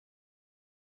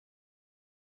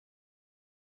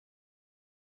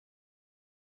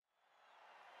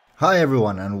Hi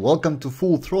everyone and welcome to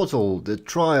Full Throttle, the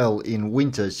trial in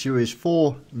Winter Series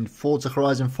 4 in Forza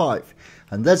Horizon 5.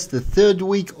 And that's the third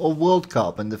week of World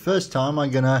Cup, and the first time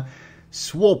I'm gonna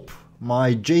swap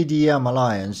my JDM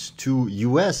Alliance to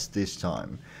US this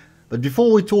time. But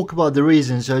before we talk about the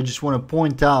reasons, I just want to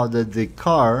point out that the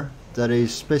car that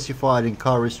is specified in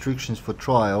car restrictions for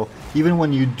trial, even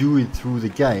when you do it through the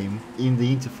game in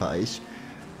the interface,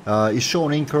 is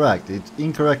shown incorrect. It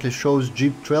incorrectly shows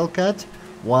Jeep Trailcat,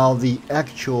 while the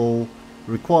actual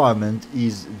requirement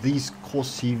is this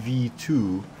Cossie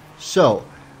V2. So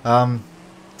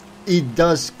it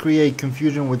does create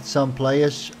confusion with some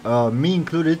players, me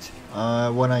included.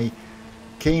 When I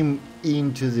came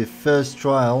into the first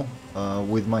trial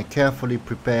with my carefully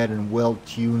prepared and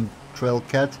well-tuned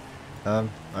Trailcat,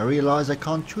 I realized I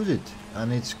can't choose it,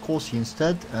 and it's Cossie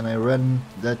instead, and I ran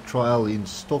that trial in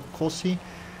stock Cossie,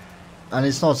 and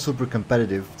it's not super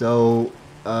competitive, though.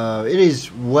 It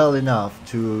is well enough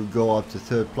to go up to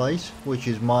third place, which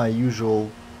is my usual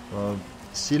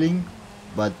ceiling,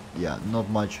 but yeah, not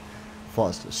much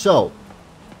faster. So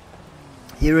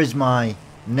here is my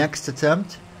next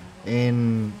attempt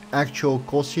in actual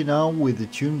Cossie now with the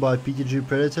tune by PTG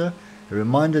Predator. A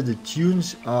reminder, the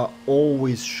tunes are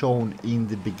always shown in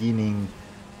the beginning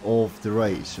of the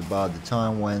race, about the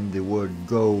time when the word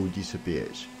go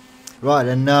disappears. Right,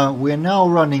 and we are now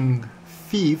running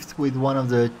fifth with one of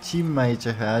the teammates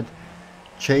ahead,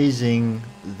 chasing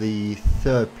the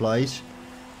third place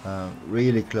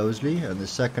really closely, and the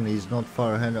second is not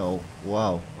far ahead. Oh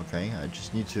wow, okay, I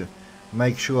just need to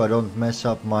make sure I don't mess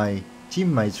up my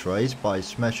teammate's race by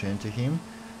smashing into him.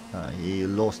 He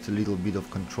lost a little bit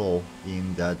of control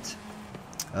in that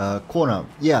corner.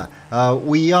 Yeah,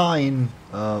 we are in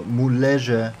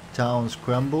Moulege Town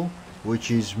Scramble,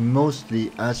 which is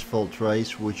mostly asphalt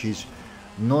race, which is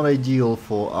not ideal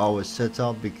for our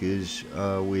setup because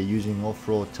we're using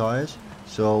off-road tires,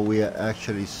 so we are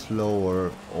actually slower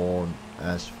on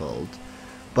asphalt.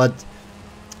 But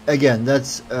again,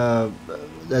 that's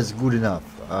good enough.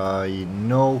 I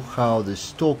know how the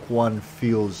stock one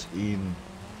feels in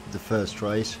the first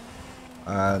race,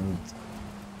 and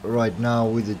right now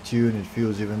with the tune it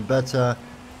feels even better.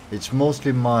 It's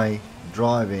mostly my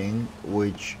driving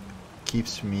which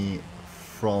keeps me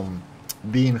from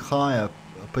being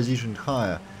positioned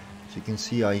higher. So you can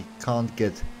see I can't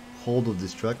get hold of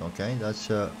this track. Okay, that's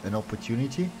an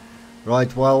opportunity.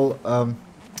 Right, well,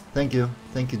 thank you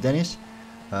Dennis.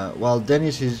 While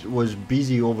Dennis was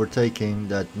busy overtaking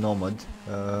that Nomad,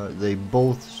 they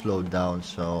both slowed down,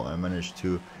 so I managed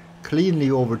to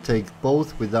cleanly overtake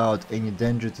both without any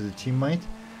danger to the teammate,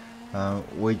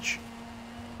 which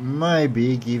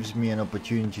maybe gives me an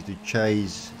opportunity to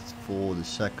chase for the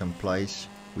second place.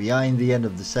 We are in the end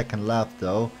of the second lap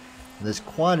though. There's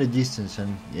quite a distance,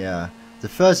 and yeah, the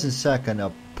first and second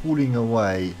are pulling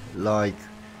away like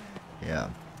they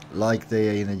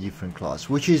are in a different class,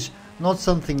 which is not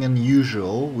something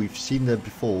unusual. We've seen that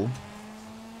before,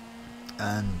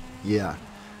 and yeah,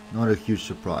 not a huge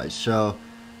surprise. So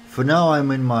for now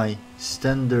I'm in my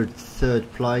standard third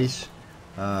place,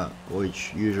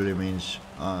 which usually means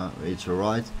it's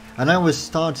alright, and I was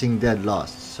starting dead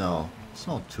last, so it's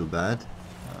not too bad.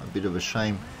 A bit of a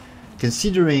shame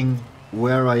considering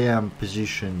where I am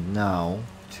positioned now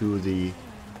to the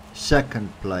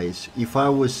second place. If I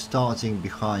was starting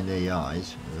behind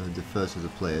AIs, the first of the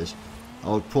players, I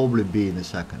would probably be in the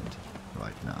second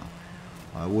right now.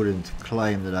 I wouldn't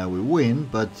claim that I will win,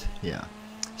 but yeah.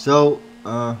 So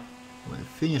we're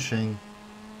finishing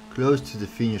close to the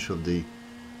finish of the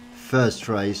first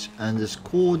race, and the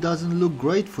score doesn't look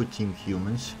great for Team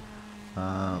Humans.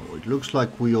 It looks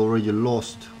like we already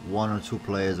lost one or two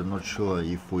players. I'm not sure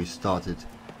if we started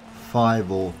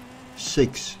 5 or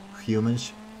 6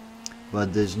 humans,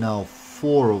 but there's now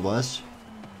 4 of us,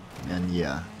 and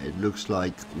yeah, it looks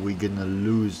like we're gonna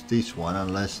lose this one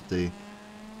unless the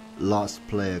last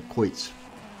player quits.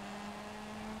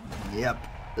 Yep,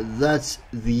 that's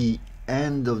the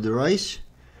end of the race.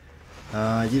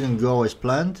 Didn't go as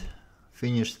planned.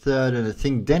 Finished third, and I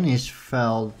think Dennis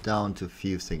fell down to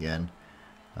 5th again.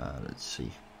 Let's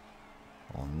see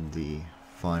on the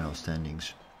final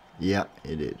standings. Yeah,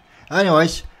 it did.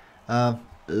 Anyways,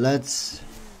 let's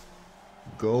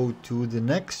go to the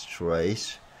next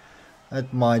race.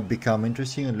 That might become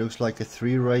interesting. It looks like a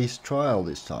 3-race trial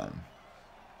this time.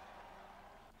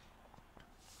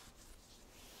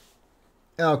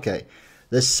 Okay,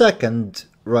 the second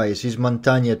race is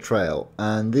Montagna Trail,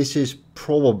 and this is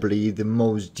probably the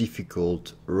most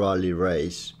difficult rally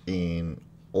race in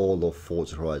all of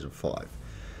Forza Horizon 5.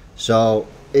 So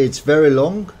it's very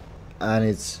long and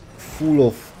it's full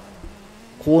of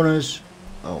corners,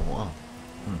 Oh wow.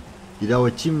 Did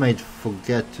our teammate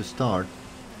forget to start?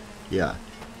 Yeah.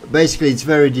 Basically, it's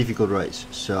very difficult race.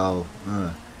 So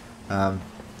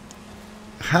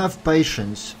have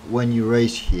patience when you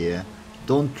race here.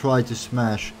 Don't try to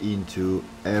smash into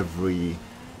every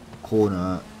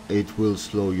corner. It will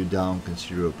slow you down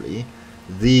considerably.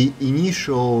 The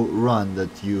initial run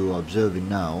that you are observing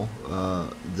now,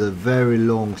 the very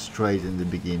long straight in the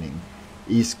beginning,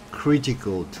 is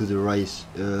critical to the race,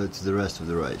 to the rest of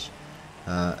the race.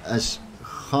 As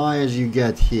high as you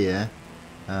get here,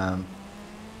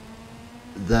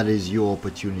 that is your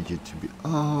opportunity to be.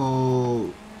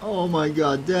 Oh my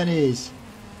God, Dennis!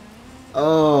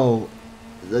 Oh,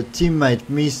 the teammate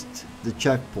missed the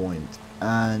checkpoint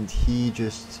and he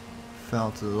just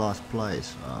fell to the last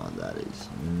place. Oh, that is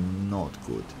not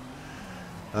good.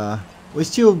 We're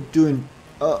still doing.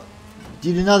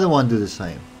 Did another one do the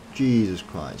same? Jesus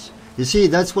Christ! You see,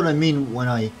 that's what I mean when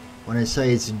I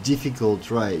say it's a difficult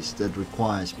race that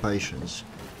requires patience.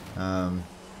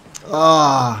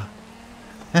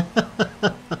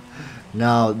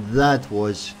 Now that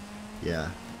was, yeah.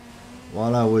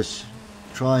 While I was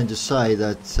trying to say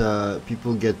that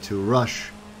people get to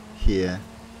rush here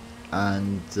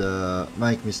and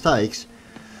make mistakes,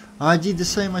 I did the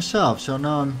same myself. So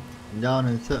now I'm down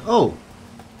in third. Oh,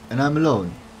 and I'm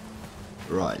alone.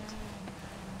 Right.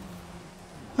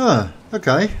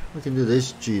 Okay, we can do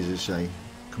this. Jesus, I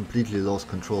completely lost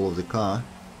control of the car.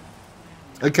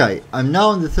 Okay, I'm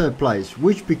now in the third place,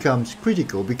 which becomes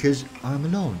critical because I'm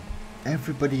alone.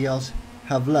 Everybody else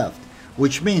have left,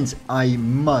 which means I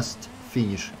must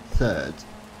finish third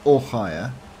or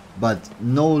higher, but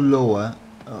no lower.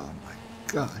 Oh my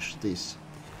gosh, this.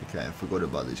 Okay, I forgot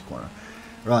about this corner.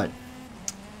 Right,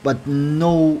 but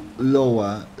no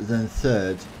lower than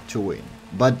third to win.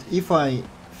 But if I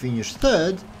finish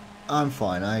third, I'm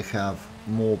fine. I have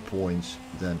more points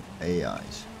than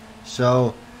AIs.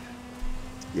 So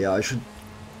yeah, I should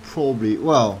probably,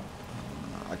 well,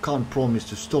 I can't promise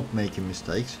to stop making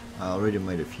mistakes. I already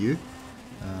made a few,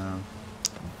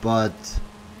 but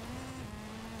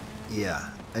yeah,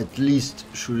 at least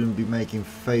shouldn't be making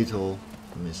fatal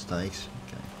mistakes.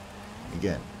 Okay,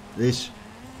 again, this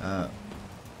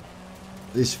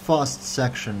fast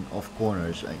section of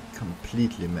corners, I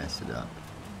completely messed it up.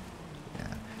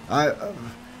 Yeah,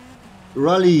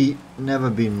 rally never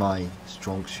been my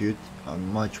strong suit.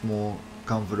 I'm much more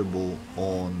comfortable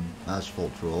on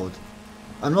asphalt road.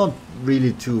 I'm not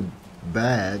really too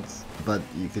bad, but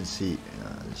you can see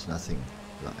there's nothing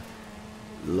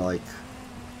like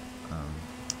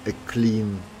a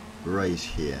clean race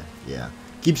here. Yeah,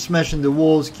 keep smashing the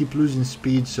walls, keep losing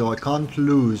speed, so I can't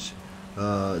lose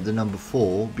the number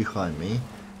 4 behind me.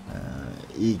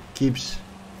 He keeps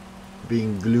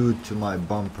being glued to my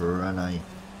bumper, and I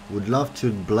would love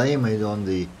to blame it on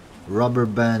the rubber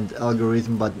band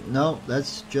algorithm, but no,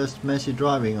 that's just messy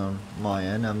driving on my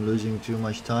end. I'm losing too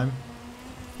much time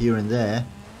here and there,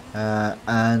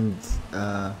 and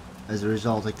as a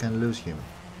result I can lose him.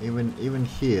 Even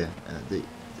here, the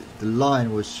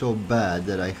line was so bad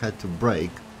that I had to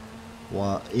brake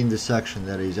while in the section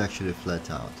that is actually flat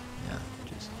out. Yeah,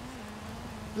 just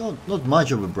not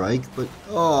much of a brake, but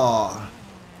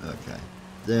okay.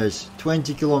 There's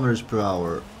 20 kilometers per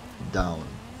hour down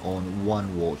on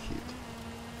one wall hit.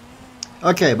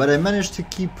 Okay, but I managed to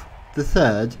keep the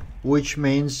third, which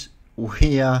means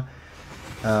we are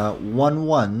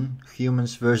 1-1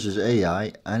 humans versus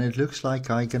AI, and it looks like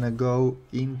I'm gonna go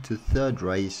into third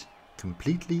race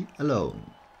completely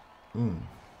alone.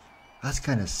 That's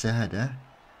kind of sad, eh?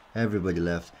 Everybody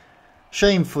left.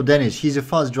 Shame for Dennis. He's a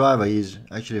fast driver. He's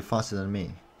actually faster than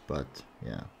me, but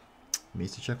yeah,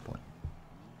 missed the checkpoint.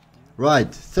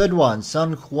 Right, third one,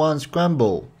 San Juan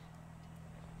Scramble.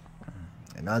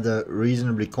 Another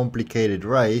reasonably complicated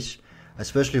race,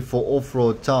 especially for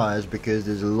off-road tires, because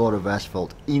there's a lot of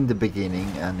asphalt in the beginning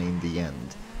and in the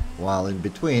end, while in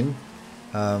between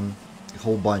a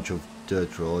whole bunch of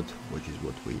dirt road, which is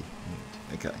what we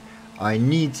need. Okay, I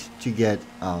need to get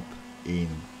up in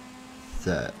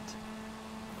third,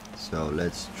 so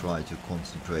let's try to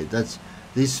concentrate.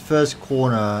 This first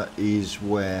corner is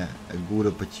where a good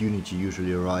opportunity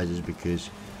usually arises, because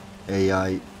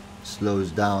AI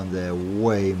slows down there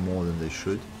way more than they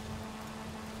should,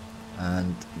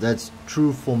 and that's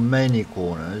true for many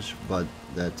corners, but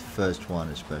that first one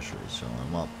especially. So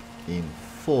I'm up in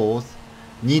fourth.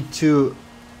 Need to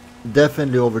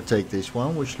definitely overtake this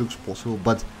one, which looks possible,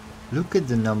 but look at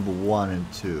the number 1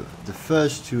 and 2. The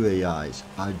first two AIs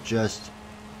are just,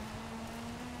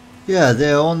 yeah,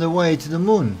 they're on the way to the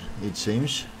moon, it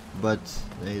seems, but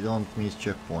they don't miss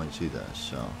checkpoints either,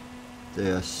 so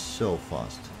they are so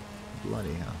fast.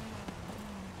 Bloody hell.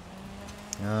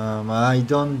 I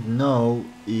don't know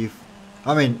if...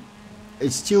 I mean,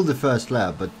 it's still the first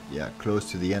lap, but yeah,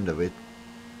 close to the end of it.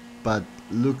 But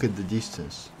look at the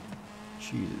distance.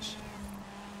 Jesus.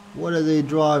 What are they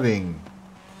driving?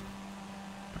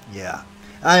 Yeah.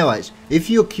 Anyways, if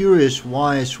you're curious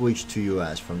why I switched to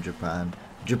US from Japan,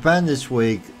 Japan this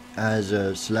week has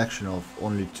a selection of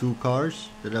only 2 cars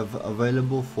that are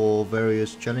available for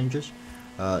various challenges.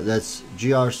 That's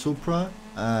GR Supra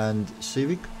and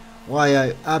Civic. Why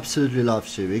I absolutely love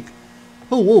Civic.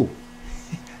 Oh, whoa!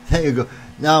 There you go.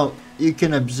 Now you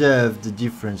can observe the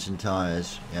difference in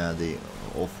tires. Yeah, the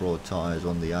off-road tires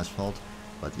on the asphalt.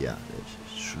 But yeah, it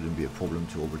shouldn't be a problem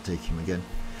to overtake him again.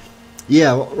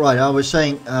 Yeah, right. I was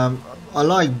saying I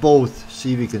like both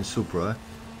Civic and Supra,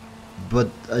 but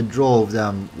I drove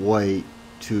them way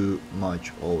too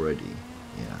much already.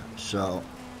 Yeah, so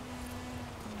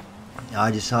I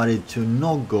decided to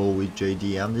not go with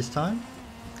JDM this time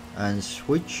and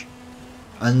switch.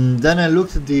 And then I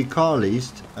looked at the car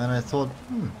list and I thought,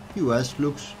 US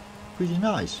looks pretty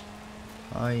nice.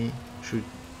 I should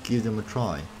give them a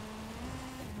try.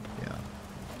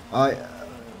 Yeah,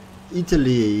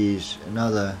 Italy is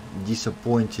another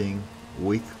disappointing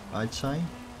week, I'd say.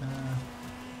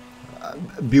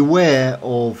 Beware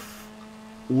of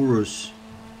Urus,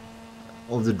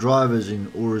 of the drivers in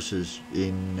Urus's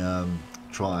in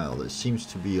trial. There seems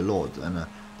to be a lot, and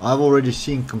I've already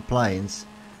seen complaints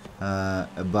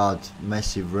about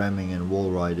massive ramming and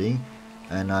wall riding,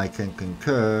 and I can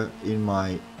concur. In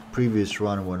my previous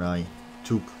run when I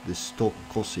took the stock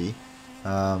Cossie,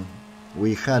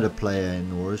 we had a player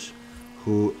in Urus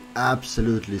who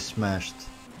absolutely smashed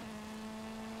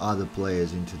other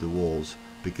players into the walls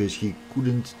because he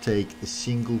couldn't take a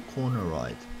single corner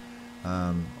ride.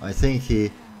 I think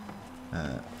he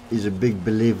is a big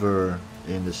believer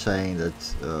in the saying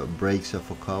that brakes are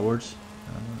for cowards.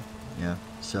 Yeah,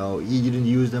 so he didn't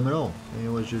use them at all. He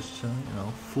was just you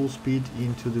know, full speed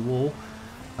into the wall,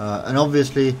 and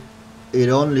obviously it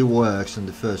only works on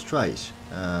the first race.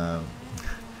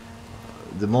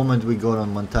 The moment we got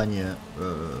on Montagna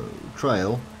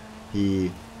trail,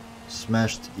 he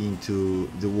smashed into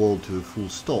the wall to a full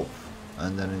stop,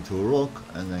 and then into a rock,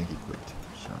 and then he quit.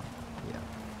 So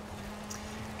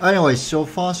yeah. Anyway, so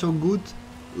far so good.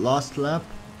 Last lap,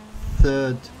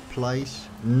 3rd place.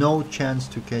 No chance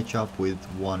to catch up with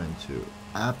 1 and 2.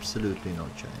 Absolutely no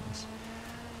chance.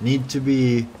 Need to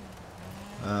be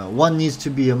one needs to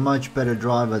be a much better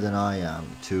driver than I am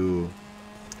to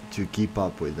keep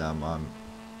up with them. I'm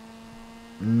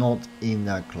not in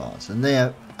that class, and they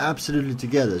are absolutely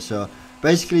together. So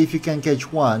basically, if you can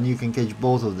catch one, you can catch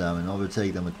both of them and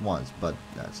overtake them at once, but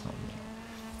that's not me.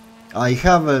 I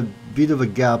have a bit of a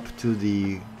gap to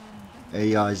the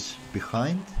AIs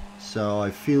behind, so I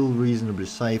feel reasonably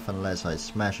safe unless I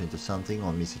smash into something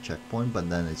or miss a checkpoint, but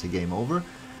then it's a game over.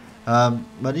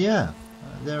 But yeah,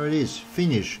 there it is,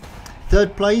 finish.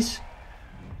 3rd place,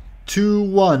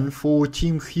 2-1 for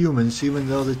Team Humans, even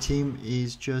though the team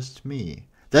is just me.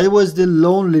 That was the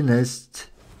loneliest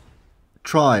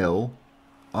trial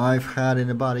I've had in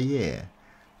about a year.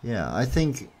 Yeah, I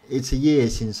think it's a year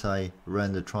since I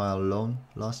ran the trial alone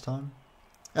last time.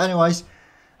 Anyways,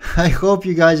 I hope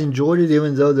you guys enjoyed it,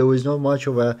 even though there was not much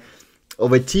of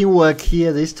a teamwork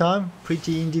here this time.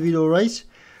 Pretty individual race.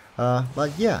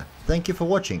 But yeah, thank you for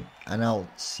watching, and I'll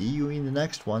see you in the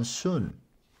next one soon.